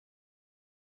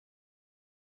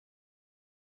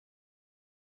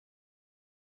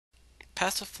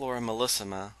Passiflora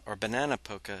mollissima, or banana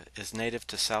poca, is native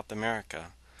to South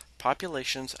America.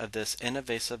 Populations of this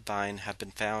invasive vine have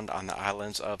been found on the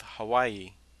islands of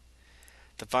Hawaii.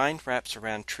 The vine wraps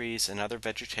around trees and other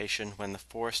vegetation when the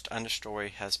forest understory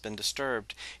has been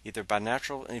disturbed either by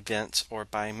natural events or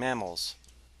by mammals.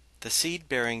 The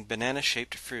seed-bearing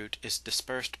banana-shaped fruit is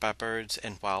dispersed by birds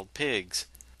and wild pigs.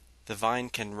 The vine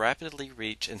can rapidly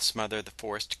reach and smother the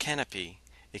forest canopy.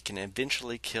 It can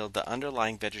eventually kill the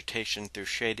underlying vegetation through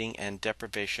shading and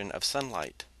deprivation of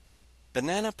sunlight.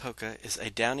 Banana poca is a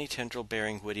downy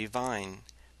tendril-bearing woody vine.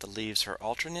 The leaves are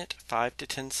alternate, 5 to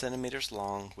 10 centimeters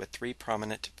long, with 3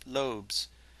 prominent lobes.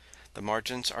 The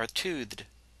margins are toothed.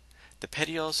 The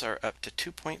petioles are up to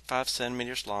 2.5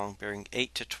 centimeters long, bearing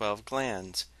 8 to 12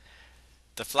 glands.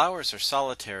 The flowers are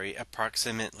solitary,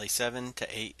 approximately 7 to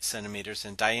 8 centimeters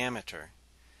in diameter.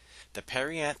 The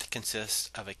perianth consists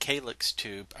of a calyx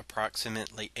tube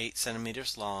approximately 8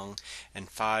 centimeters long and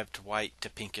 5 white to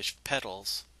pinkish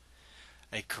petals.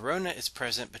 A corona is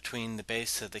present between the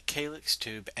base of the calyx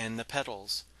tube and the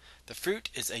petals. The fruit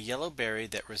is a yellow berry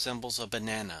that resembles a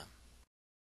banana.